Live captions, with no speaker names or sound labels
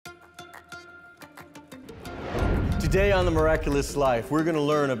Today on The Miraculous Life, we're going to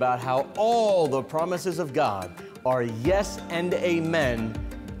learn about how all the promises of God are yes and amen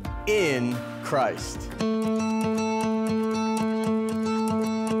in Christ.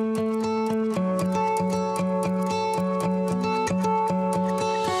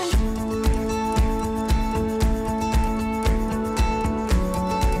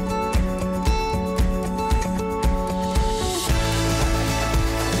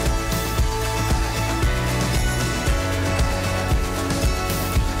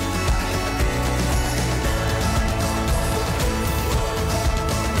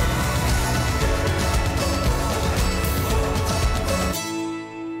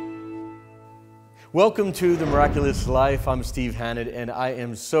 Welcome to The Miraculous Life. I'm Steve Hannett, and I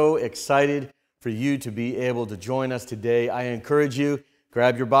am so excited for you to be able to join us today. I encourage you,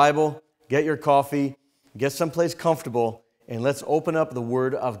 grab your Bible, get your coffee, get someplace comfortable, and let's open up the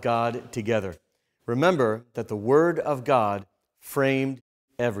Word of God together. Remember that the Word of God framed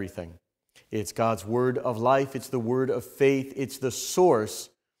everything. It's God's Word of life. It's the Word of faith. It's the source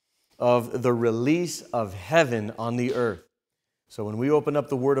of the release of heaven on the earth. So when we open up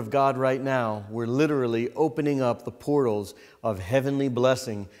the Word of God right now, we're literally opening up the portals of heavenly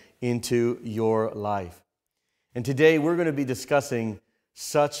blessing into your life. And today we're going to be discussing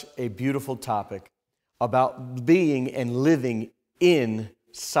such a beautiful topic about being and living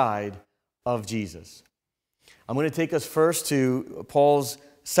inside of Jesus. I'm going to take us first to Paul's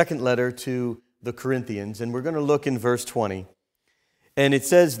second letter to the Corinthians, and we're going to look in verse 20. And it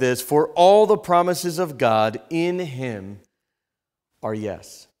says this, "For all the promises of God in Him are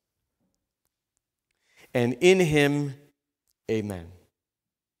yes, and in Him, amen,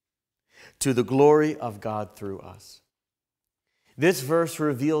 to the glory of God through us." This verse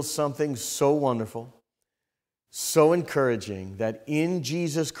reveals something so wonderful, so encouraging, that in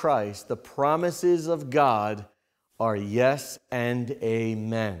Jesus Christ, the promises of God are yes and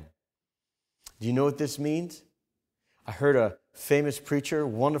amen. Do you know what this means? I heard a famous preacher,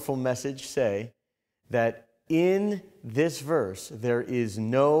 wonderful message, say that in this verse, there is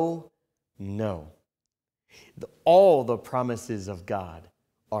no. All the promises of God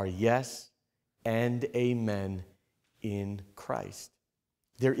are yes and amen in Christ.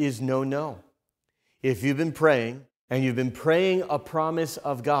 There is no. If you've been praying, and you've been praying a promise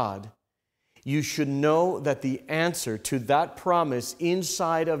of God, you should know that the answer to that promise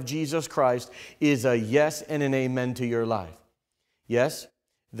inside of Jesus Christ is a yes and an amen to your life. Yes,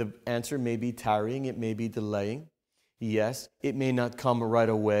 the answer may be tarrying, it may be delaying. Yes, it may not come right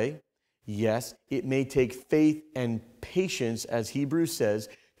away. Yes, it may take faith and patience, as Hebrews says,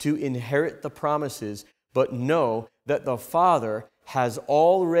 to inherit the promises, but know that the Father has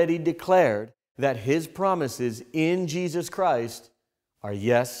already declared that His promises in Jesus Christ are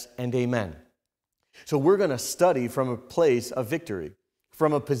yes and amen. So we're going to study from a place of victory,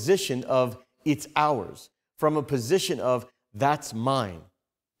 from a position of it's ours, from a position of that's mine.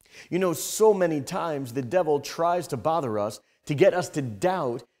 You know, so many times the devil tries to bother us to get us to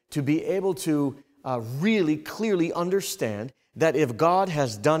doubt, to be able to really clearly understand that if God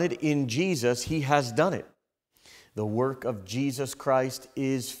has done it in Jesus, He has done it. The work of Jesus Christ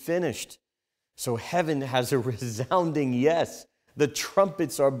is finished. So heaven has a resounding yes. The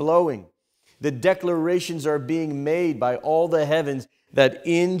trumpets are blowing. The declarations are being made by all the heavens that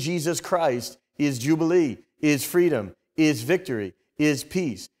in Jesus Christ is jubilee, is freedom, is victory, is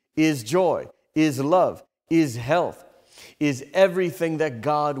peace, is joy, is love, is health, is everything that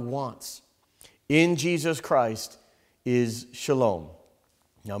God wants. In Jesus Christ is shalom.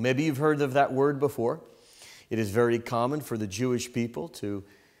 Now, maybe you've heard of that word before. It is very common for the Jewish people to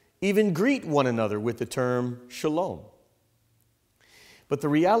even greet one another with the term shalom. But the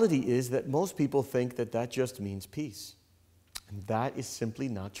reality is that most people think that that just means peace. And that is simply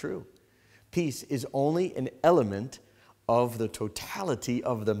not true. Peace is only an element of the totality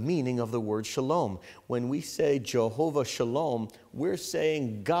of the meaning of the word shalom. When we say Jehovah Shalom, we're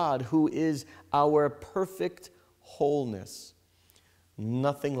saying God who is our perfect wholeness,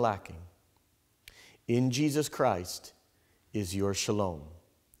 nothing lacking. In Jesus Christ is your shalom.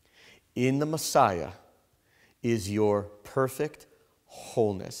 In the Messiah is your perfect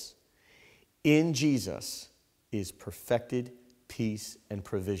wholeness. In Jesus is perfected peace and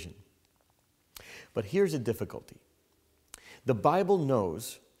provision. But here's a difficulty. The Bible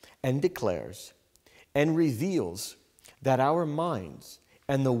knows and declares and reveals that our minds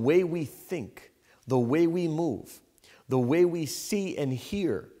and the way we think, the way we move, the way we see and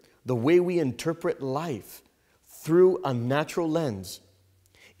hear, the way we interpret life through a natural lens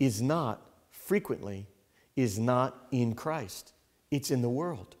is not in Christ. It's in the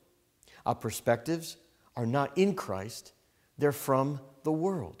world. Our perspectives are not in Christ, they're from the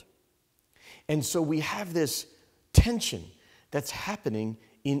world. And so we have this tension that's happening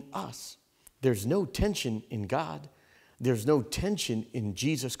in us. There's no tension in God. There's no tension in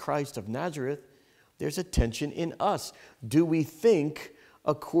Jesus Christ of Nazareth. There's a tension in us. Do we think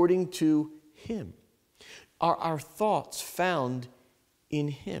according to Him? Are our thoughts found in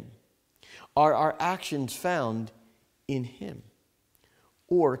Him? Are our actions found in Him?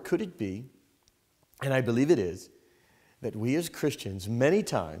 Or could it be, and I believe it is, that we as Christians many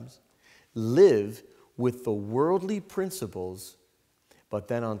times live with the worldly principles, but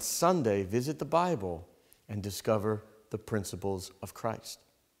then on Sunday visit the Bible and discover the principles of Christ?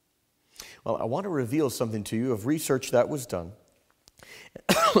 Well, I want to reveal something to you of research that was done.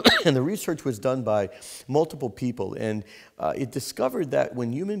 And the research was done by multiple people, and it discovered that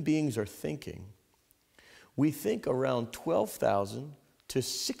when human beings are thinking, we think around 12,000 to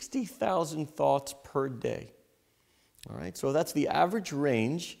 60,000 thoughts per day. All right, so that's the average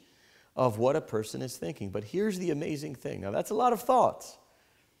range of what a person is thinking. But here's the amazing thing. Now, that's a lot of thoughts.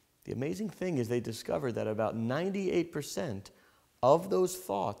 The amazing thing is they discovered that about 98% of those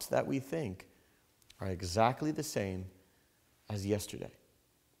thoughts that we think are exactly the same as yesterday.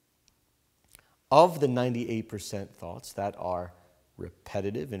 Of the 98% thoughts that are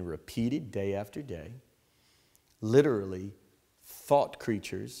repetitive and repeated day after day, literally thought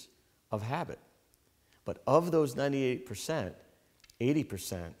creatures of habit. But of those 98%,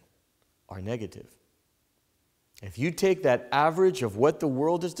 80% are negative. If you take that average of what the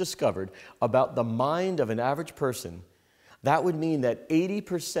world has discovered about the mind of an average person, that would mean that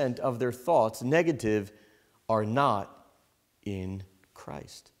 80% of their thoughts, negative, are not in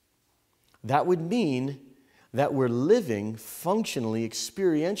Christ. That would mean that we're living functionally,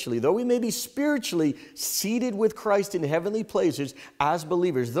 experientially, though we may be spiritually seated with Christ in heavenly places as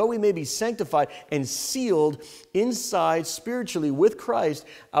believers, though we may be sanctified and sealed inside spiritually with Christ,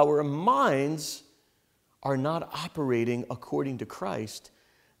 our minds are not operating according to Christ.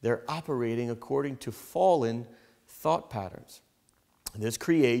 They're operating according to fallen thought patterns. This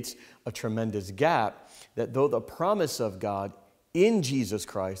creates a tremendous gap that though the promise of God in Jesus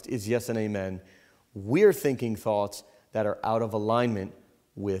Christ is yes and amen, we're thinking thoughts that are out of alignment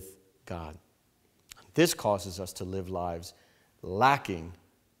with God. This causes us to live lives lacking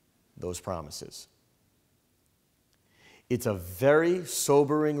those promises. It's a very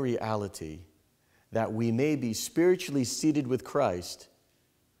sobering reality that we may be spiritually seated with Christ,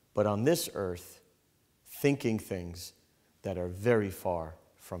 but on this earth, thinking things that are very far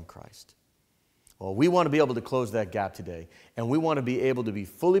from Christ. Well, we want to be able to close that gap today, and we want to be able to be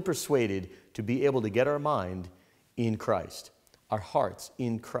fully persuaded to be able to get our mind in Christ, our hearts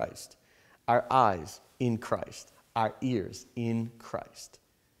in Christ, our eyes in Christ, our ears in Christ.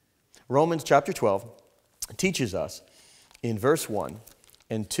 Romans chapter 12 teaches us in verse 1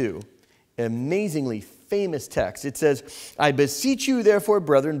 and 2, an amazingly famous text. It says, I beseech you, therefore,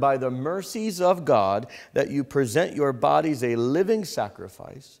 brethren, by the mercies of God, that you present your bodies a living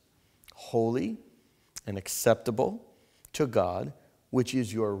sacrifice, holy and acceptable to God, which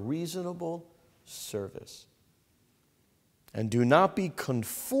is your reasonable service. And do not be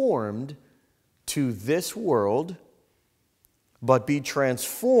conformed to this world, but be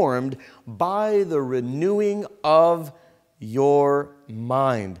transformed by the renewing of your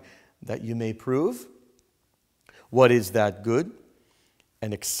mind, that you may prove what is that good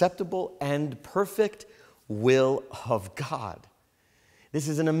and acceptable and perfect will of God. This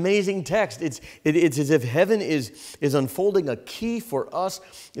is an amazing text. It's as if heaven is unfolding a key for us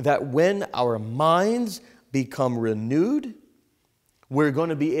that when our minds become renewed, we're going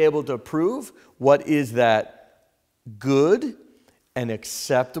to be able to prove what is that good and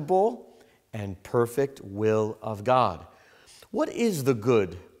acceptable and perfect will of God. What is the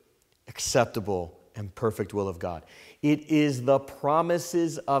good, acceptable, and perfect will of God? It is the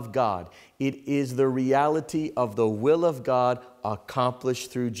promises of God. It is the reality of the will of God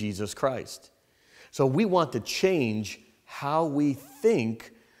accomplished through Jesus Christ. So we want to change how we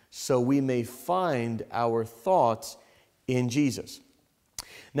think so we may find our thoughts in Jesus.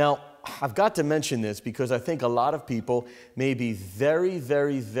 Now, I've got to mention this because I think a lot of people may be very,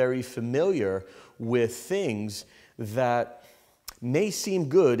 very, very familiar with things that may seem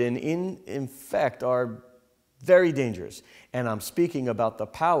good and in fact are very dangerous. And I'm speaking about the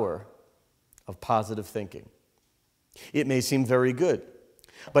power of positive thinking. It may seem very good,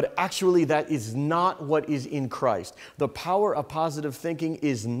 but actually that is not what is in Christ. The power of positive thinking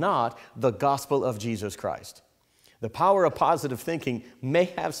is not the gospel of Jesus Christ. The power of positive thinking may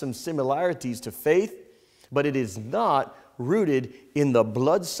have some similarities to faith, but it is not rooted in the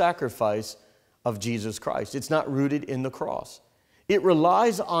blood sacrifice of Jesus Christ. It's not rooted in the cross. It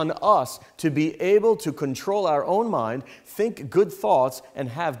relies on us to be able to control our own mind, think good thoughts, and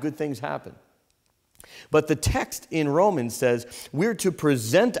have good things happen. But the text in Romans says we're to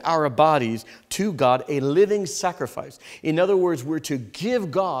present our bodies to God a living sacrifice. In other words, we're to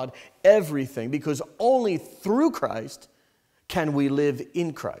give God everything, because only through Christ can we live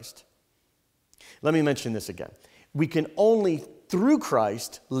in Christ. Let me mention this again. We can only through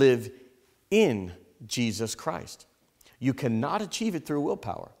Christ live in Jesus Christ. You cannot achieve it through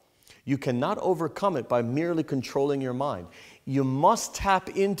willpower. You cannot overcome it by merely controlling your mind. You must tap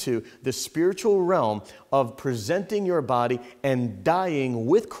into the spiritual realm of presenting your body and dying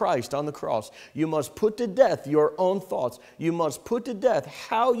with Christ on the cross. You must put to death your own thoughts. You must put to death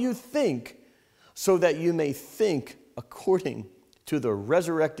how you think, so that you may think according to the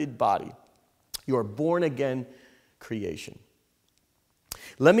resurrected body, your born-again creation.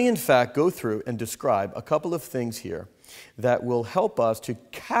 Let me, in fact, go through and describe a couple of things here that will help us to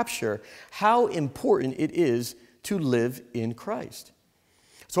capture how important it is to live in Christ.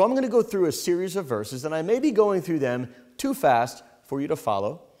 So I'm going to go through a series of verses, and I may be going through them too fast for you to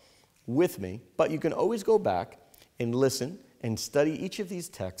follow with me, but you can always go back and listen and study each of these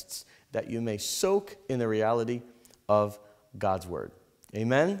texts that you may soak in the reality of God's Word.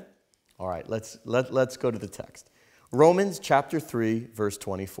 Amen? All right, let's go to the text. Romans chapter 3, verse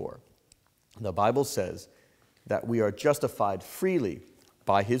 24. The Bible says that we are justified freely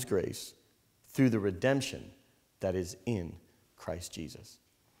by His grace through the redemption that is in Christ Jesus.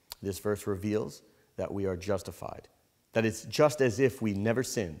 This verse reveals that we are justified, that it's just as if we never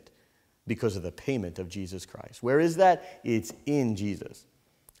sinned because of the payment of Jesus Christ. Where is that? It's in Jesus.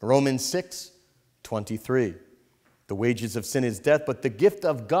 Romans 6, 23. The wages of sin is death, but the gift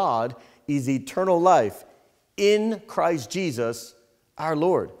of God is eternal life in Christ Jesus our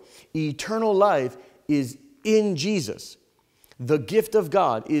Lord. Eternal life is in Jesus. The gift of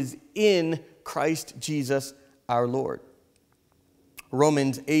God is in Christ Jesus our Lord.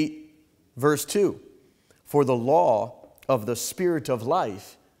 Romans 8, verse 2. For the law of the Spirit of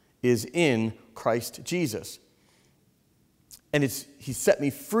life is in Christ Jesus. And He set me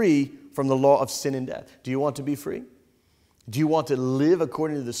free from the law of sin and death. Do you want to be free? Do you want to live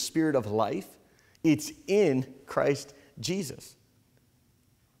according to the Spirit of life? It's in Christ Jesus.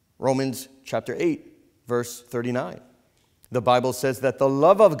 Romans chapter 8, verse 39. The Bible says that the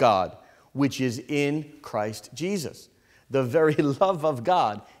love of God, which is in Christ Jesus. The very love of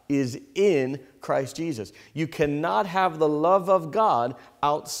God is in Christ Jesus. You cannot have the love of God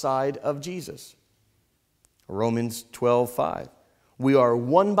outside of Jesus. Romans 12:5. We are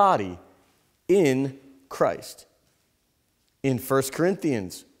one body in Christ. In 1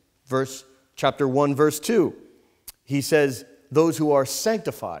 Corinthians chapter 1, verse 2, he says, those who are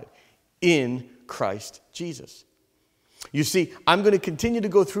sanctified in Christ Jesus. You see, I'm going to continue to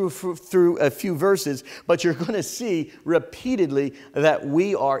go through a few verses, but you're going to see repeatedly that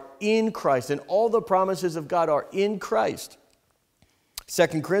we are in Christ, and all the promises of God are in Christ.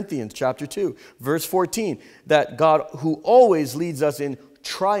 2 Corinthians chapter 2, verse 14, that God who always leads us in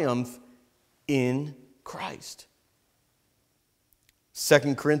triumph in Christ.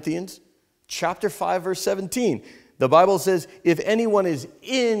 2 Corinthians chapter 5, verse 17, the Bible says, if anyone is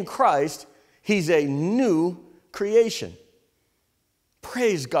in Christ, he's a new creation.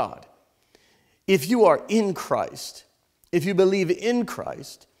 Praise God. If you are in Christ, if you believe in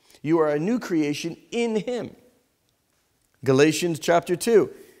Christ, you are a new creation in Him. Galatians chapter 2,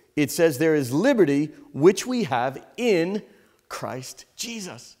 it says there is liberty which we have in Christ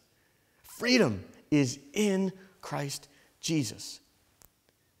Jesus. Freedom is in Christ Jesus.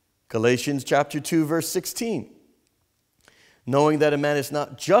 Galatians chapter 2, verse 16. Knowing that a man is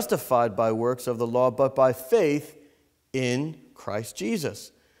not justified by works of the law, but by faith in Christ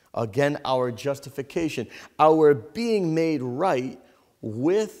Jesus. Again, our justification, our being made right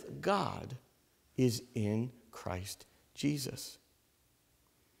with God is in Christ Jesus.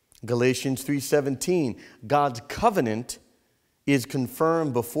 Galatians 3:17, God's covenant is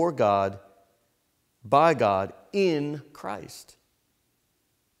confirmed before God, by God, in Christ.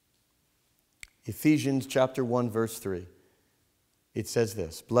 Ephesians chapter 1, verse 3. It says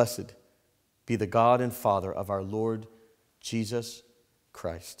this, blessed be the God and Father of our Lord Jesus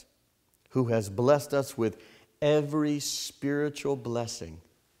Christ, who has blessed us with every spiritual blessing,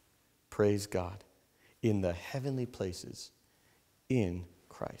 praise God, in the heavenly places in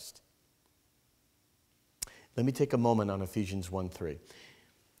Christ. Let me take a moment on Ephesians 1:3.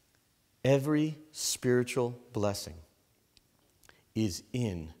 Every spiritual blessing is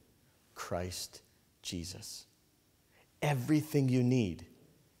in Christ Jesus. Everything you need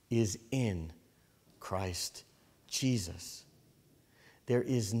is in Christ Jesus. There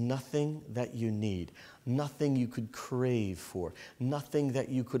is nothing that you need, nothing you could crave for, nothing that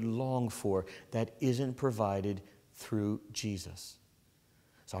you could long for that isn't provided through Jesus.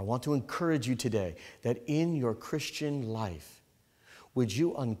 So I want to encourage you today that in your Christian life, would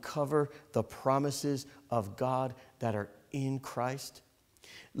you uncover the promises of God that are in Christ?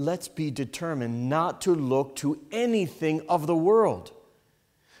 Let's be determined not to look to anything of the world.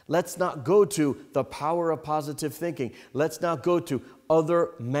 Let's not go to the power of positive thinking. Let's not go to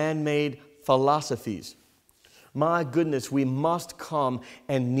other man-made philosophies. My goodness, we must come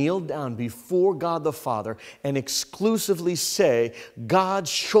and kneel down before God the Father and exclusively say, God,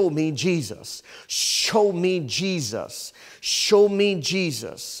 show me Jesus. Show me Jesus. Show me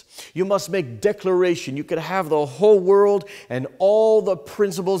Jesus. You must make declaration. You could have the whole world and all the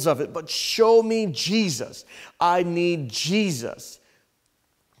principles of it, but show me Jesus. I need Jesus.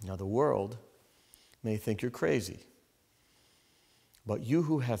 Now, the world may think you're crazy, but you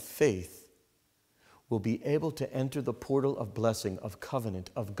who have faith will be able to enter the portal of blessing, of covenant,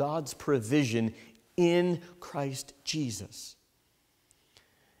 of God's provision in Christ Jesus.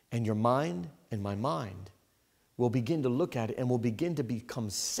 And your mind and my mind will begin to look at it and will begin to become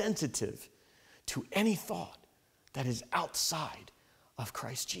sensitive to any thought that is outside of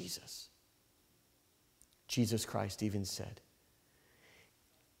Christ Jesus. Jesus Christ even said,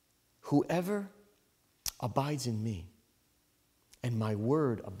 whoever abides in me and my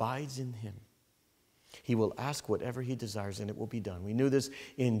word abides in him, he will ask whatever he desires, and it will be done. We knew this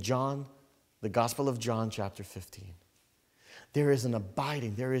in John, the Gospel of John, chapter 15. There is an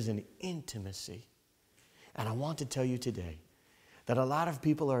abiding, there is an intimacy. And I want to tell you today that a lot of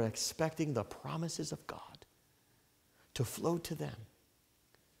people are expecting the promises of God to flow to them.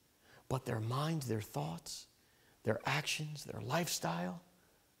 But their minds, their thoughts, their actions, their lifestyle,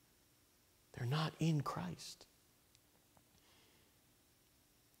 they're not in Christ.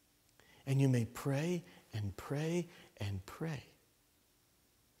 And you may pray and pray and pray.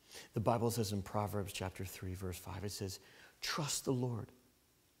 The Bible says in Proverbs chapter 3, verse 5, it says, trust the Lord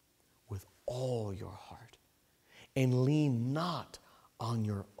with all your heart and lean not on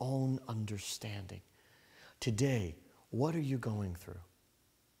your own understanding. Today, what are you going through?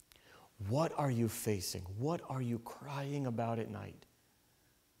 What are you facing? What are you crying about at night?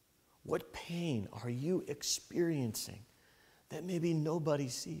 What pain are you experiencing that maybe nobody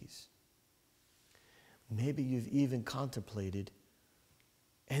sees? Maybe you've even contemplated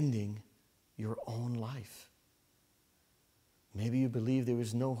ending your own life. Maybe you believe there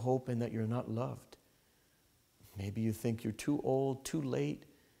is no hope and that you're not loved. Maybe you think you're too old, too late,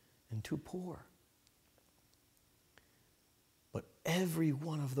 and too poor. But every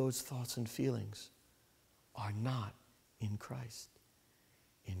one of those thoughts and feelings are not in Christ.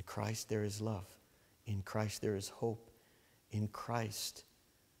 In Christ there is love. In Christ there is hope. In Christ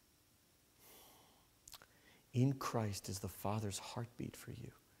is the Father's heartbeat for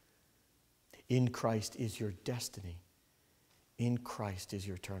you. In Christ is your destiny. In Christ is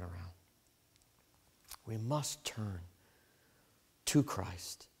your turnaround. We must turn to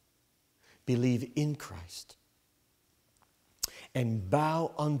Christ, believe in Christ, and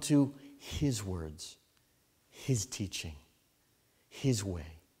bow unto His words, His teaching, His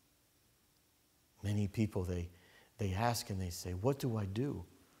way. Many people, they ask and they say, what do I do?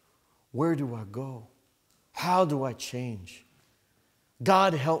 Where do I go? How do I change?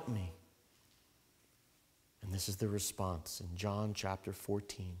 God help me. And this is the response in John chapter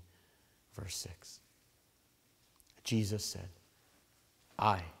 14, verse 6. Jesus said,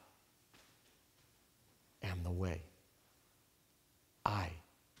 I am the way. I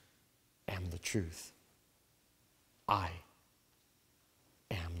am the truth. I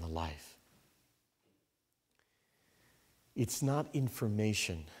am the life. It's not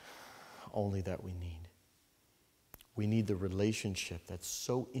information only that we need. We need the relationship that's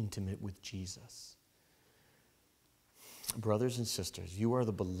so intimate with Jesus. Brothers and sisters, you are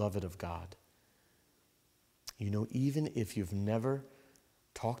the beloved of God. You know, even if you've never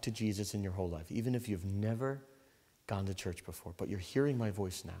talked to Jesus in your whole life, even if you've never gone to church before, but you're hearing my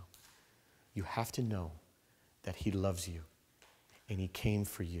voice now, you have to know that He loves you and He came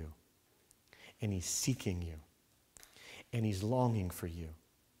for you and He's seeking you and He's longing for you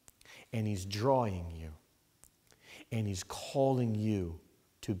and He's drawing you and He's calling you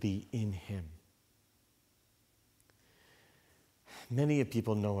to be in Him. Many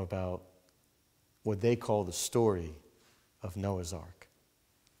people know about what they call the story of Noah's Ark.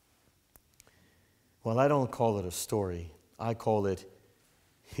 Well, I don't call it a story. I call it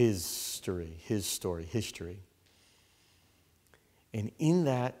history. And in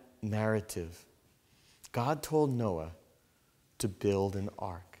that narrative, God told Noah to build an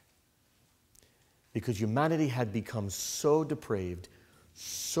ark because humanity had become so depraved,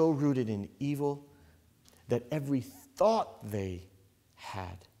 so rooted in evil, that every thought they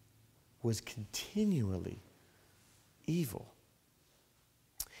had was continually evil.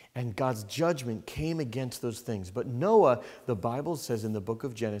 And God's judgment came against those things. But Noah, the Bible says in the book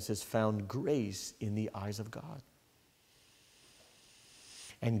of Genesis, found grace in the eyes of God.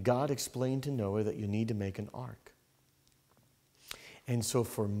 And God explained to Noah that you need to make an ark. And so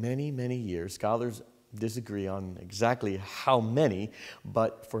for many, many years, scholars disagree on exactly how many,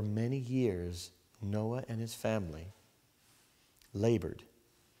 but for many years, Noah and his family labored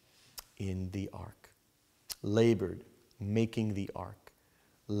in the ark, labored making the ark,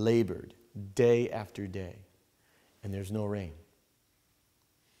 labored day after day, and there's no rain.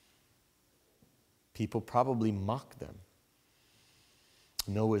 People probably mocked them.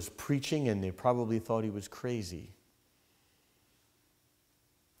 Noah's preaching, and they probably thought he was crazy.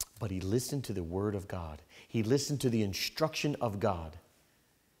 But he listened to the word of God. He listened to the instruction of God.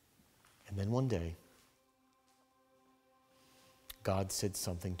 And then one day, God said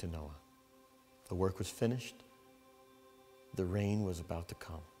something to Noah. The work was finished. The rain was about to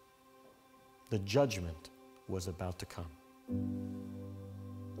come. The judgment was about to come.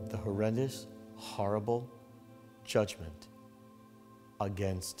 The horrendous, horrible judgment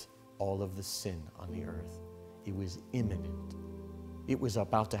against all of the sin on the earth. It was imminent. It was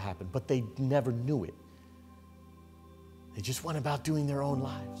about to happen, but they never knew it. They just went about doing their own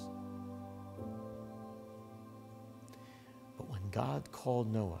lives. But when God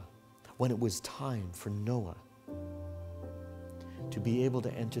called Noah, when it was time for Noah to be able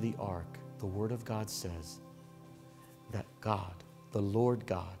to enter the ark, the Word of God says that God, the Lord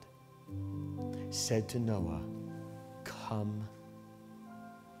God, said to Noah, "Come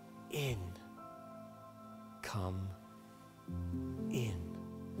in. Come in."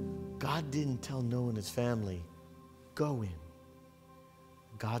 God didn't tell Noah and his family, "Go in."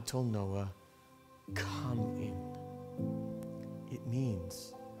 God told Noah, "Come in." It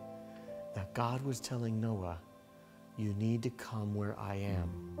means that God was telling Noah, you need to come where I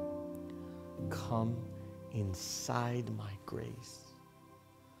am. Come inside my grace.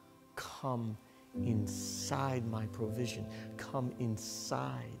 Come inside my provision. Come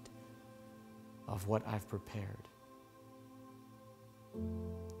inside of what I've prepared.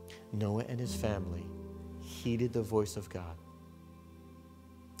 Noah and his family heeded the voice of God.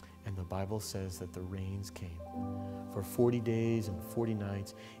 And the Bible says that the rains came. For 40 days and 40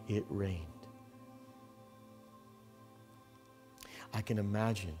 nights, it rained. I can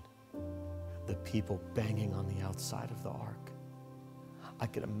imagine the people banging on the outside of the ark. I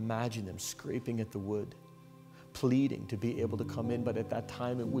can imagine them scraping at the wood, pleading to be able to come in, but at that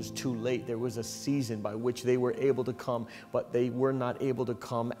time it was too late. There was a season by which they were able to come, but they were not able to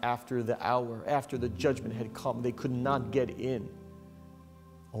come after the hour, after the judgment had come. They could not get in.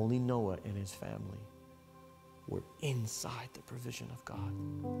 Only Noah and his family were inside the provision of God.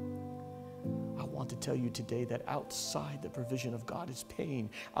 I want to tell you today that outside the provision of God is pain.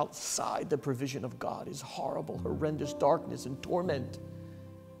 Outside the provision of God is horrible, horrendous darkness and torment.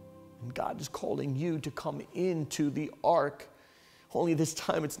 And God is calling you to come into the ark. Only this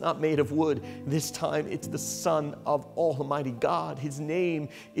time it's not made of wood. This time it's the Son of Almighty God. His name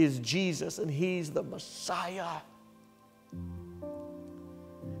is Jesus, and He's the Messiah.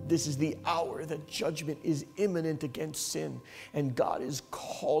 This is the hour that judgment is imminent against sin. And God is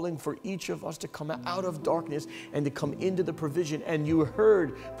calling for each of us to come out of darkness and to come into the provision. And you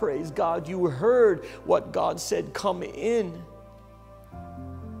heard, praise God, you heard what God said, come in.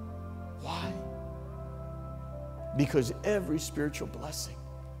 Why? Because every spiritual blessing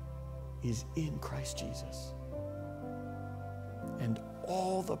is in Christ Jesus. And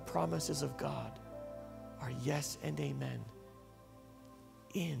all the promises of God are yes and amen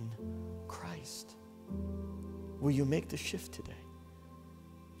in Christ. Will you make the shift today?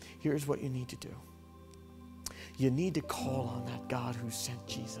 Here's what you need to do. You need to call on that God who sent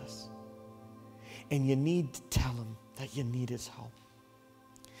Jesus. And you need to tell Him that you need His help.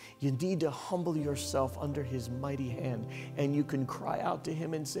 You need to humble yourself under His mighty hand, and you can cry out to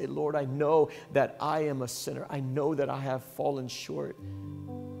Him and say, Lord, I know that I am a sinner. I know that I have fallen short.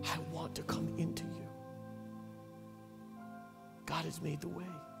 I want to come into you. God has made the way.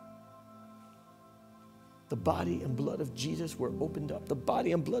 The body and blood of Jesus were opened up. The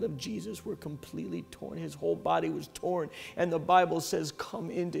body and blood of Jesus were completely torn. His whole body was torn. And the Bible says,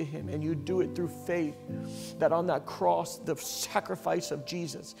 come into Him. And you do it through faith. That on that cross, the sacrifice of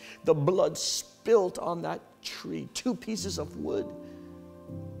Jesus, the blood spilt on that tree, 2 pieces of wood.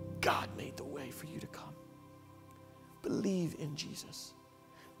 God made the way for you to come. Believe in Jesus.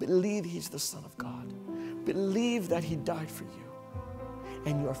 Believe he's the Son of God. Believe that he died for you.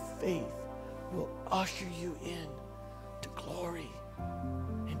 And your faith will usher you in to glory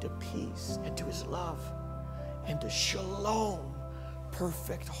and to peace and to his love and to shalom,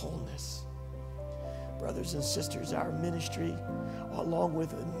 perfect wholeness. Brothers and sisters, our ministry, along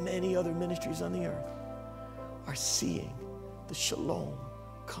with many other ministries on the earth, are seeing the shalom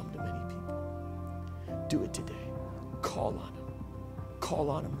come to many people. Do it today. Call on him. Call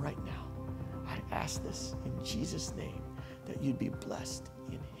on him right now. I ask this in Jesus' name, that you'd be blessed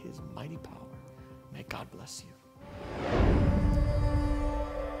in his mighty power. May God bless you.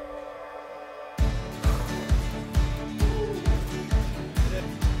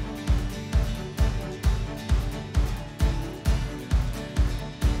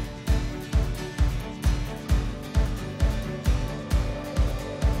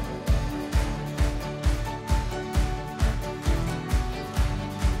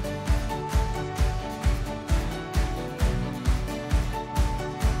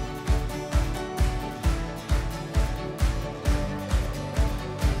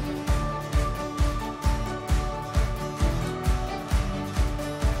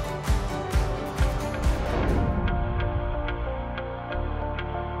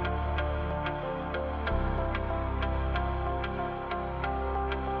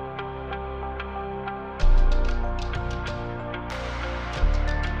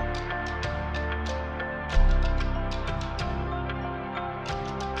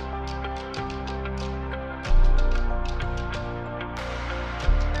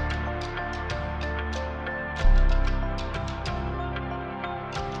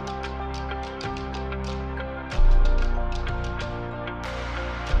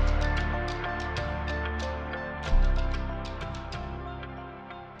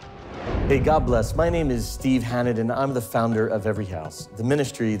 Hey, God bless. My name is Steve Hannett, and I'm the founder of Every House, the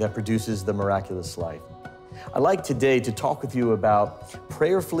ministry that produces the miraculous life. I'd like today to talk with you about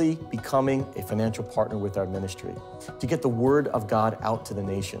prayerfully becoming a financial partner with our ministry to get the word of God out to the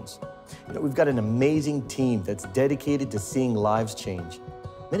nations. You know, we've got an amazing team that's dedicated to seeing lives change.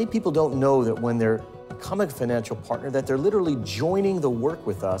 Many people don't know that when they're becoming a financial partner, that they're literally joining the work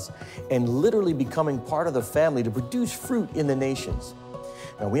with us and literally becoming part of the family to produce fruit in the nations.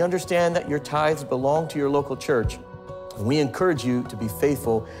 Now, we understand that your tithes belong to your local church, and we encourage you to be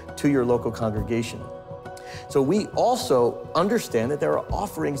faithful to your local congregation. So we also understand that there are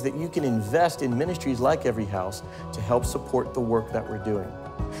offerings that you can invest in ministries like Every House to help support the work that we're doing.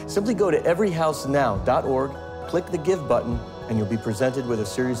 Simply go to everyhousenow.org, click the Give button, and you'll be presented with a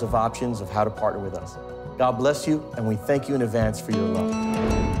series of options of how to partner with us. God bless you, and we thank you in advance for your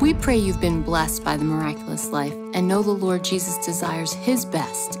love. We pray you've been blessed by the Miraculous Life and know the Lord Jesus desires his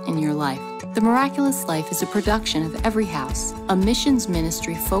best in your life. The Miraculous Life is a production of Every House, a missions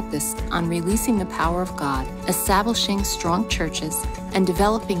ministry focused on releasing the power of God, establishing strong churches, and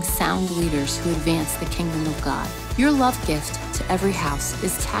developing sound leaders who advance the kingdom of God. Your love gift to Every House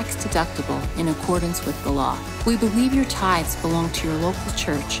is tax deductible in accordance with the law. We believe your tithes belong to your local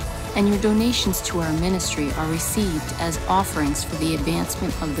church, and your donations to our ministry are received as offerings for the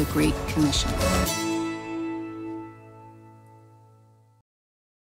advancement of the Great Commission.